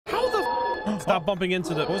Stop bumping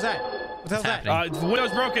into the... What was that? What the hell's that? The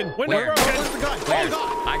window's broken. Window Where? broken. Where's the gun? Where? Oh,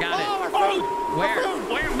 God. I got it. Oh!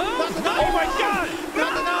 Where? Move! Oh my God!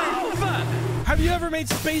 Move! Have you ever made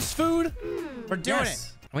space food? We're doing Yes.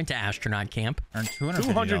 I went to astronaut camp. Earned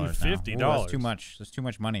 $250. $250. That's too much. That's too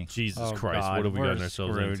much money. Jesus Oh, Christ! God, What have we we're gotten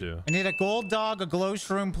ourselves screwed. into? I need a gold dog, a glow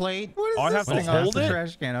shroom plate. What is Oh, I this have to thing? hold That's the it?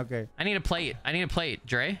 trash can. Okay. I need a plate. I need a plate,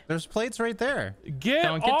 Dre. There's plates right there. Get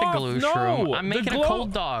Don't get off. the glue No, shroom. I'm the making a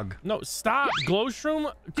cold dog. No, stop. Glow shroom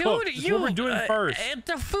cooked. Dude, It's what we're doing first.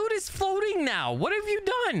 The food is floating now. What have you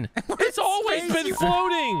done? It's always been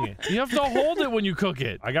floating. You have to hold it when you cook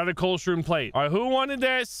it. I got a cold shroom plate. All right, who wanted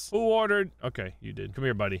this? Who ordered? Okay, you did. Come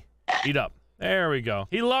here, buddy. Eat up. There we go.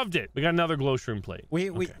 He loved it. We got another glow shroom plate.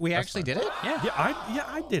 We actually did it? Yeah. Yeah,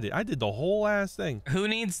 I did it. I did the whole ass thing. Who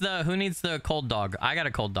needs the cold dog? I got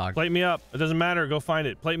a cold dog. Plate me up. It doesn't matter. Go find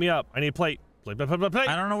it. Plate me up. I need a plate. Plate. I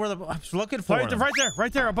don't know where I was looking for.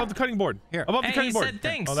 Right there, above the cutting board. Here. Above the Hey, cutting he board. said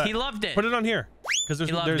thanks. Oh, that. He loved it. Put it on here. Because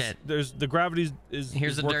He loved it. there's the gravity is.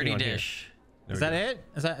 Here's is a working dirty on here. dish. Is that it?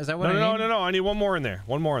 Is that what I need? No. I need one more in there.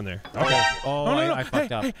 One more in there. Okay. Oh, No. I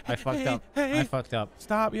fucked up. I fucked up.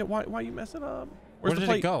 Stop. Yeah. Why you messing up? Where's Where the did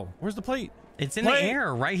plate? it go? Where's the plate? It's in Plate. the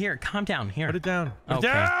air right here. Calm down. Here. Put it down. Put Okay.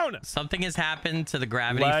 it down. Something has happened to the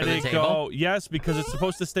gravity Let for the it table. go. Yes, because it's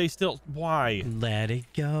supposed to stay still. Why? Let it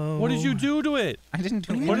go. What did you do to it? I didn't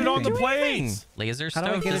do anything. Put it on the Do anything. plate. Laser How do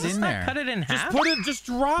I stove. get Does it this in not there? cut it in Just half? put it. Just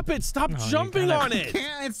drop it. Stop you jumping gotta- on it.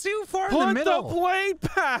 Can't, it's too far in the Put middle. the plate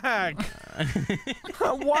back.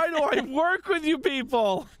 Why do I work with you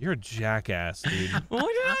people? You're a jackass, dude. What did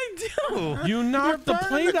I do? You knocked the burning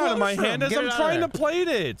plate the out of my clothes hand room. as Get I'm it out trying to of there. plate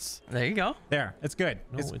it. There you go. There, it's good.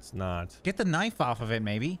 No, it's not. Get the knife off of it,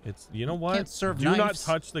 maybe. It's, you know what? Can't serve Do not knives.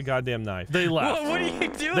 touch the goddamn knife. They left. What are you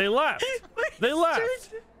doing? They left. They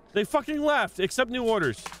left. They fucking left. Accept new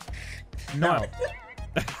orders. No.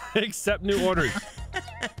 Accept new orders.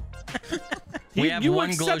 We have you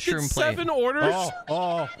one glow accepted shroom plate. 7 orders?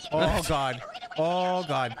 Oh, God. Oh,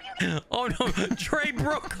 God. Oh no, Trey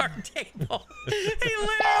broke our table. He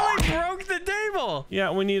literally broke the table.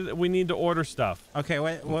 Yeah, we need to order stuff. Okay,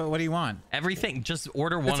 what do you want? Everything. Just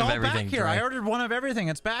order one It's of all everything. back here. Trey. I ordered one of everything.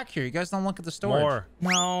 It's back here. You guys don't look at the storage. More.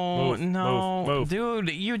 No, Move, move.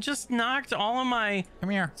 dude, you just knocked all of my Come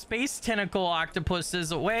here. space tentacle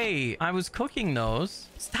octopuses away. I was cooking those.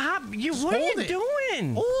 Stop! What are hold you it.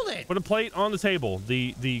 doing? Hold it. Put a plate on the table.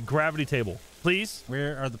 The gravity table. Please.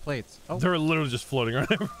 Where are the plates? Oh, They're literally just floating around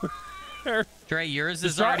everywhere. Dre, yours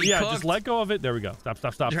Just is try- already yeah, cooked. just let go of it. There we go. Stop.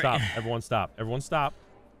 Dre- Everyone stop. Everyone stop.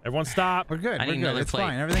 Everyone stop. we're good. I We're need good. another It's plate.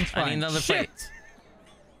 fine. Everything's fine. I need another Shit.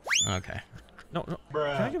 plate. Okay. No. Can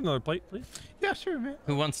I get another plate, please? Yeah, sure, man.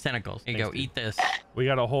 Who wants tentacles? Here you Thanks, go. dude. Eat this. We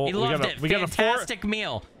got a whole. He loved it. We got a Fantastic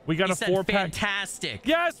meal. We got He a said 4-pack. fantastic.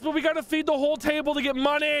 Yes, but we got to feed the whole table to get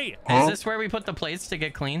money. Is this where we put the plates to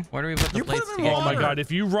get clean? Where do we put the You put plates them to in get Oh my clean? God! If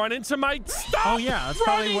you run into my stop. Oh, yeah, that's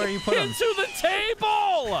probably where you put 'em. into the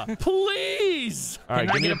table, please. All right, Can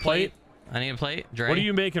I give me get a plate. I need a plate. Dre. What are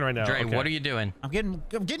you making right now? Dre, Okay. what are you doing? I'm getting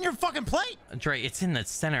your fucking plate. Dre, it's in the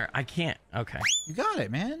center. I can't. Okay. You got it,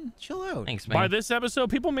 man. Chill out. Thanks, man. By this episode,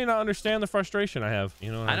 people may not understand the frustration I have.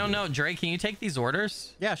 You know. What I don't know. Dre, can you take these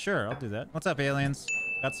orders? Yeah, sure. I'll do that. What's up, aliens?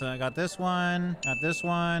 Got this one. Got this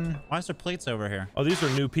one. Why is there plates over here? Oh, these are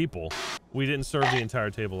new people. We didn't serve the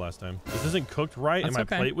entire table last time. This isn't cooked right, and That's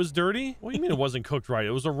my okay. plate was dirty. What do you mean it wasn't cooked right?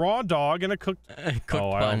 It was a raw dog and a cooked. Cooked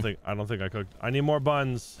Oh, bun. I don't think I cooked. I need more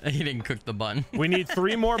buns. He didn't cook the bun. We need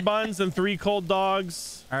 3 more buns and 3 cold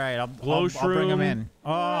dogs. All right, I'll Glow bring them shroom. in.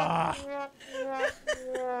 Oh,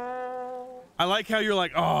 I like how you're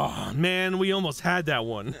like, oh man, we almost had that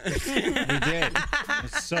one. we did.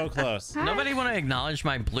 It's so close. Nobody want to acknowledge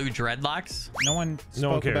my blue dreadlocks? No one No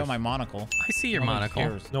one spoke cares. about my monocle. I see your No one monocle.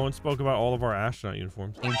 cares. No one spoke about all of our astronaut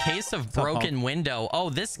uniforms. In case of broken window.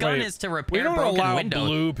 Oh, this gun Wait, is to we repair don't broken allow windows.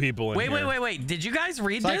 blue people in Wait, here. wait. Did you guys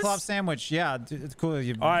read Cyclops this? sandwich. Yeah, it's cool.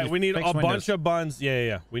 You, All right, you we need fix a windows. bunch of buns.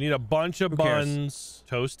 Yeah. We need a bunch of Who cares? buns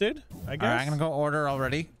toasted, I guess. All right, I'm gonna go order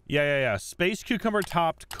already. Yeah. Space cucumber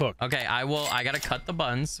topped cooked. Okay, I gotta cut the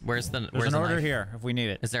buns. Where's the There's where's an the order knife? here if we need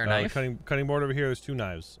it. Is there a The knife? cutting board over here. There's 2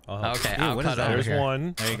 knives. I'll help. Okay, Ooh, I'll what is cut that? over There's here.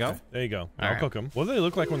 one. There you go. There you go. All I'll right. cook them. What do they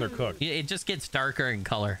look like when they're cooked? It just gets darker in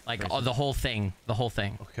color, like the whole thing.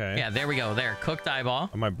 Okay. Yeah, there we go. There, cooked eyeball.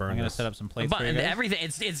 I might burn I'm gonna this. set up some plates But for you guys. everything,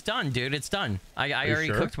 it's done, dude. It's done. I you already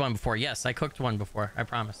sure? cooked one before. Yes, I cooked one before. I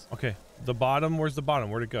promise. Okay. The bottom. Where's the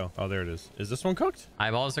bottom? Where'd it go? Oh, there it is. Is this one cooked?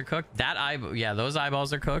 Eyeballs are cooked. Yeah, those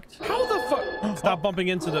eyeballs are cooked. How the fuck? Stop bumping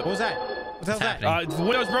into the. What was that? What the hell's that? happening? The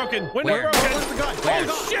window's broken. Window Where? broken. Where's the gun? Where?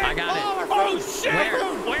 Oh, shit! I got it. Oh shit!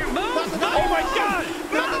 Where? Move! Oh my God!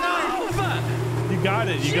 Move! You got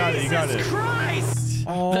it. You got it. You got Jesus it. Christ!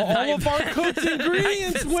 Oh, The knife All of our cooked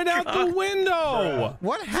ingredients went out the window.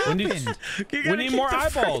 What happened? We need more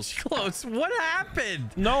eyeballs. Close. What happened?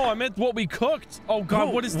 No, I meant what we cooked. Oh God,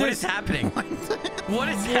 Whoa, what is What this? is happening? What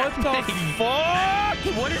is What the happening?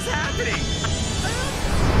 fuck? What is happening?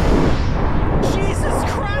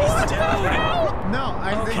 Jesus Christ, dude! No,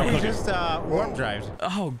 I think we just warp drive.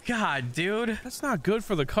 Oh God, dude. That's not good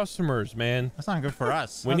for the customers, man. That's not good for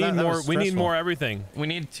us. We Oh, need that more. was We need stressful. more everything. We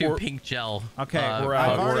need 2 pink gel. Okay, we're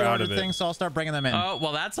out. I've already We're out ordered of it. things, so I'll start bringing them in. Oh,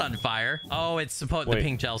 well, that's on fire. Oh, it's supposed. The Wait.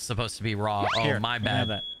 pink gel's supposed to be raw. Oh, Here, my you can have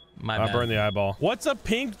bad. that. My I bad. burned the eyeball. What's a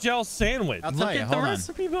pink gel sandwich? I'll Look tell you. at the Hold on.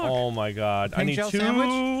 recipe book. Oh my God! I Pink need gel 2.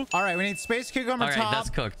 sandwich. All right, we need space cucumber All right, top.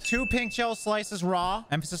 that's cooked. 2 pink gel slices raw.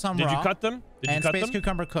 Emphasis on Did raw. you cut them? Did you and cut space them?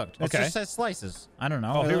 cucumber cooked. It Okay. just says slices. I don't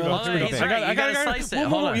know. Oh, here we go. Oh, Here we go. he's I right. got You it. gotta slice it. Whoa,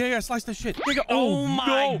 Hold on. Yeah, slice the shit. Here you go. Oh my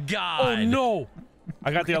no. God. Oh no!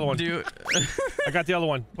 I got the other one. Dude, I got the other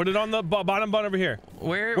one. Put it on the bottom bun over here.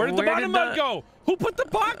 where Where did the bottom bun go? Who put the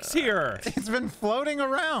box here? It's been floating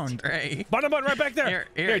around. Right. Bottom bun right back there.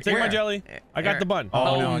 Here, Take my where? jelly. I got Here. the bun.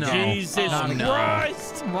 Oh, Oh, no. Jesus Oh, no.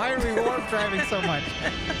 Christ! Why are we warp driving so much?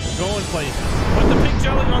 Going places. Put the pink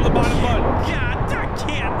jelly on the bottom bun. God, I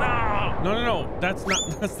can't. No. That's not.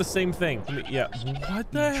 That's the same thing. I mean, yeah.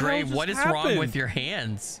 What the Dre, hell just what is happened? wrong with your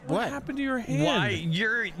hands? What happened to your hand? Why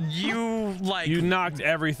you like You knocked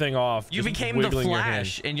everything off. you just became the wiggling your hand.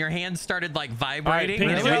 Flash and your hand started like vibrating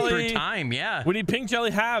pink and it went jelly. through time. Yeah. We need pink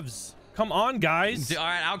jelly halves. Come on, guys. All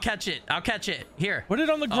right, I'll catch it. I'll catch it. Here. Put it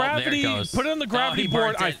on the Oh, there it gravity. goes. Put it on the Oh, gravity he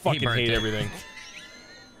board. burnt it. I He fucking burnt hate it. everything.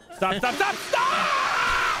 Stop!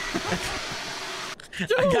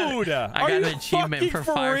 Dude, I got are an you achievement fucking for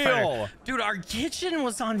firefighter. real? Dude, our kitchen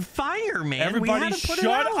was on fire, man. Everybody, we had to put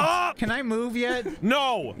shut it out. up! Can I move yet?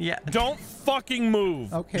 No. Yeah. Don't fucking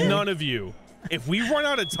move. Okay. None of you. If we run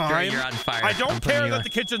out of time, you're on fire. I don't I'm putting care you that on. the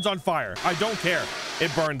kitchen's on fire. I don't care.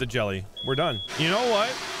 It burned the jelly. We're done. You know what?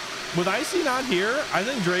 With Icy not here, I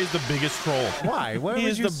think Dre's the biggest troll. Why? What He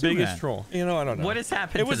would is you the assume biggest that? troll. You know, I don't know. What has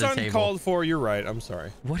happened It was to the table? uncalled for. You're right. I'm sorry.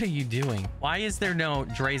 What are you doing? Why is there no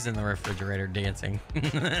Dre's in the refrigerator dancing?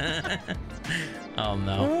 Oh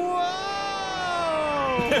no.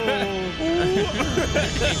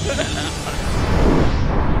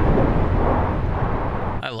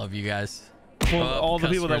 I love you guys. Well, all the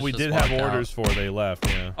people that we customers did just have walked orders for, they left.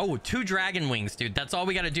 Yeah. Oh, 2 dragon wings, dude. That's all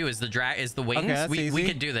we gotta do is the wings. Okay, that's we easy.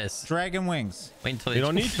 could do this. Dragon wings. Wait until We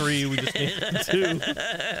don't need 3. We just need 2.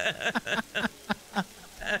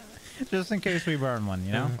 Just in case we burn one,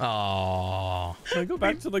 you know? Oh. Can I go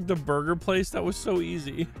back to like the burger place? That was so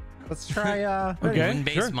easy. Let's try, Okay.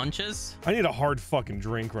 Moon-based sure. munches. I need a hard fucking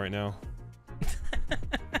drink right now.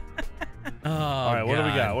 Oh, All right, what do we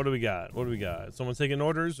God. got? What do we got? What do we got? Someone taking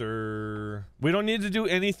orders, or we don't need to do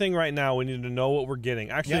anything right now. We need to know what we're getting.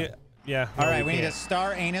 Actually, yeah. All no, right, we need a can't.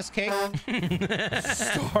 star anus cake.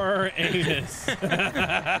 Star anus. All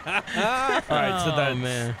right, so that's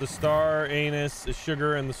man. the star anus, the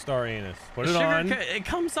sugar, and the star anus. Put it Sugar on. it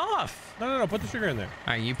comes off. No. Put the sugar in there.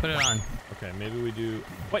 All right, you put it on. Okay, maybe we do.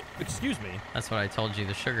 Wait, excuse me. That's what I told you.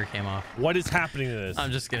 The sugar came off. What is happening to this?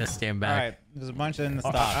 I'm just gonna stand All back. right, there's a bunch in the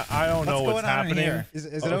stock. I don't know what's going on in happening. here? Is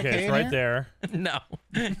it okay it's in right here? there. No,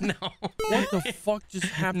 no, What the fuck just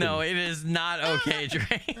happened? no. It is not okay,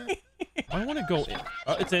 Dre. I want to go in.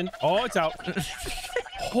 Oh, it's in. Oh, it's out.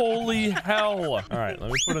 Holy hell! All right,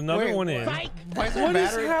 let me put another Wait, one in. Why is there What is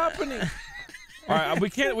battery? happening? All right, we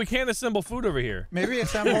can't assemble food over here. Maybe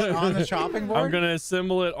assemble it on the chopping board? I'm gonna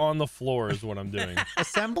assemble it on the floor. Is what I'm doing.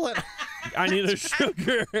 Assemble it. I need a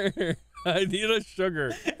sugar. I need a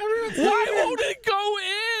sugar. Why won't it go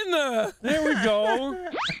in? There we go.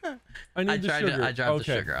 I need the sugar. I dropped the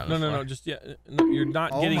sugar on the No, floor. just no, you're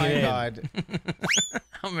not Oh getting my it in. god.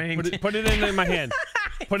 How many? Put it in my hand.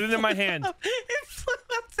 Put it in my hand. It flew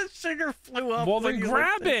up. The sugar flew up. Well, when then you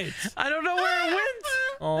grab looked at- it. I don't know where it went.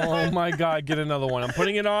 Oh my god, get another one. I'm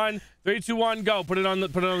putting it on. 3, 2, 1, go. Put it on the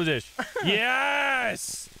dish.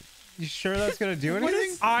 Yes! You sure that's gonna do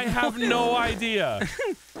anything? I have no idea.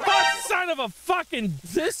 What son of a fucking...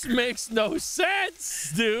 This makes no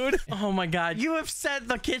sense, dude. Oh my god, you have set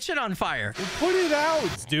the kitchen on fire. Put it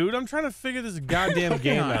out, dude. I'm trying to figure this goddamn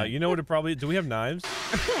game on out. it. You know what it probably... Do we have knives?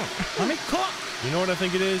 Let me cook. You know what I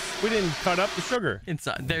think it is? We didn't cut up the sugar. It's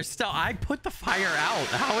there's still. I put the fire out.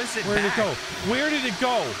 How is it Where did back? it go? Where did it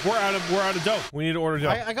go? We're out of dough. We need to order dough.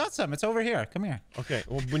 I got some. It's over here. Come here. Okay.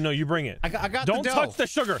 Well, no, you bring it. I got Don't the dough. touch the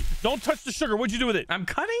sugar. Don't touch the sugar. What'd you do with it? I'm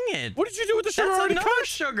cutting it. What did you do with the sugar? That's already another cut?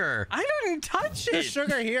 sugar. I didn't touch There's it.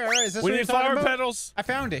 sugar here. Is this We what need you're talking flower about? petals. I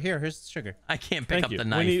found it. Here's the sugar. I can't pick Thank up you. the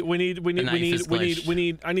knife. We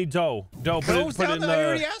need. I need dough. Dough. Put Those it in down there, you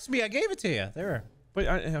already the. asked me. I gave it to you. There.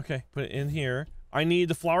 Okay. Put it in here. I need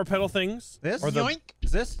the flower petal things. This? Or the, Yoink.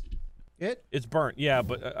 Is this it? It's burnt. Yeah,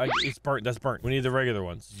 but it's burnt. That's burnt. We need the regular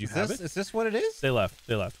ones. Did you have it? Is this what it is? They left.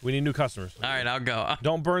 They left. We need new customers. All right, I'll go.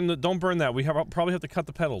 Don't burn that. We probably have to cut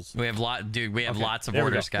the petals. We have lots of There we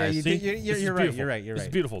orders, go. guys. Yeah, See? you're right. You're right. You're This right.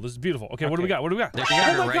 is beautiful. This is beautiful. Okay, what do we got? What do we got? There's Oh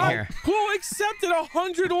sugar my right God. here. Who accepted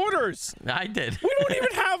 100 orders? I did. We don't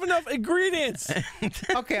even have enough ingredients.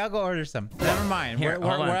 Okay, I'll go order some. Never mind. Here, we're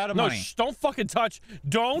hold on. out of No, money. don't fucking touch.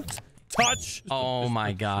 Don't touch. Oh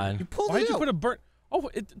my God. Pulled Why it did you out. put a burnt? Oh,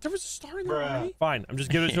 there was a star in there already? Fine, I'm just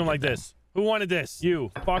giving it to him like this. Who wanted this? You.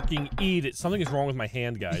 Fucking eat it. Something is wrong with my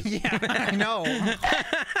hand, guys. Yeah, I know.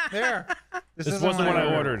 There. This wasn't what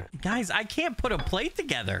I ordered. Guys, I can't put a plate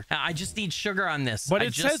together. I just need sugar on this. But I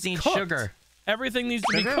it just says need cooked. sugar. Everything needs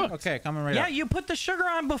to be Sugar? cooked. Okay, coming right Yeah, up. you put the sugar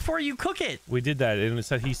on before you cook it. We did that, and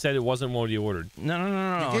he said it wasn't what he ordered.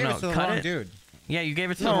 No. You gave it to the Cut wrong it. dude. Yeah, you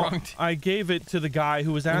gave it to the No, wrong. I gave it to the guy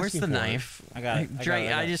who was asking Where's the for knife? I got it. I got Dre, it, I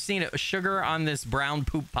got I it. just need sugar on this brown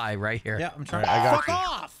poop pie right here. Yeah, I'm trying. All right, I got Fuck you.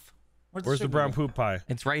 off. Where's the sugar brown go? poop pie?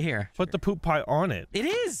 It's right here. Put the poop pie on it. It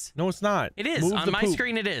is. No, it's not. It is. Move On the my poop.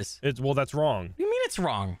 screen, it is. Well, that's wrong. What do you mean it's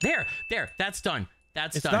wrong? There. That's done.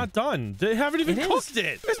 That's It's done. not done. They haven't even It is. cooked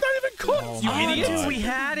it. It's not even cooked, Oh you my idiot. Dude, we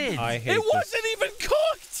had it. I hate It this. wasn't even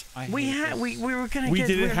cooked. I We hate had. this. We were gonna We get.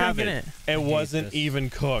 didn't we were have gonna it. get It wasn't this. even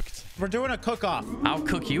cooked. We're doing a cook-off. I'll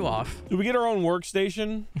cook you off. Do we get our own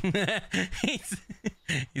workstation?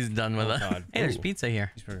 He's done with it. God. Hey, there's Ooh. pizza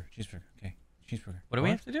here. Cheeseburger. Okay. Cheeseburger. What do we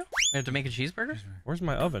have to do? We have to make a cheeseburger. Where's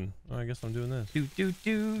my oven? Oh, I guess I'm doing this. Do do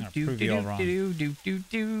do gonna do prove do you all do wrong. do do do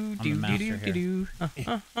do the do master do here. do do.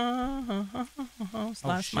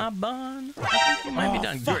 Slice shit. my bun. I think you might be Oh,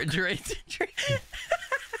 done. fuck. Dre.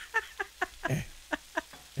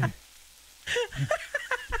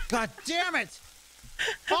 God damn it!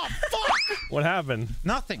 Oh fuck! What happened?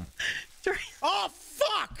 Nothing. Dre. Oh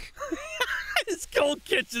fuck! His whole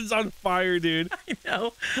kitchen's on fire, dude. I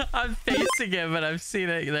know. I'm facing it, but I've seen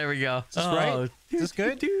it. There we go. Is this right? Is this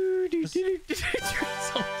good?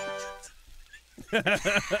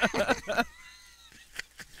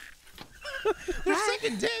 The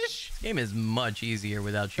second dish. Game is much easier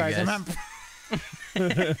without you Guys, guys.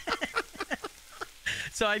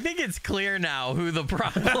 So I think it's clear now who the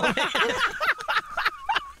problem is.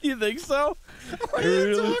 You think so? What are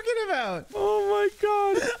you talking about? Oh my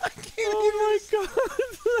god. I can't Oh my god.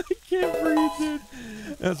 I can't breathe, dude.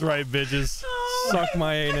 That's right, bitches. Suck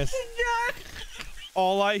my anus.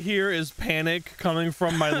 All I hear is panic coming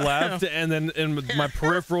from my left, and then in my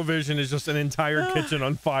peripheral vision is just an entire kitchen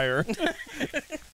on fire.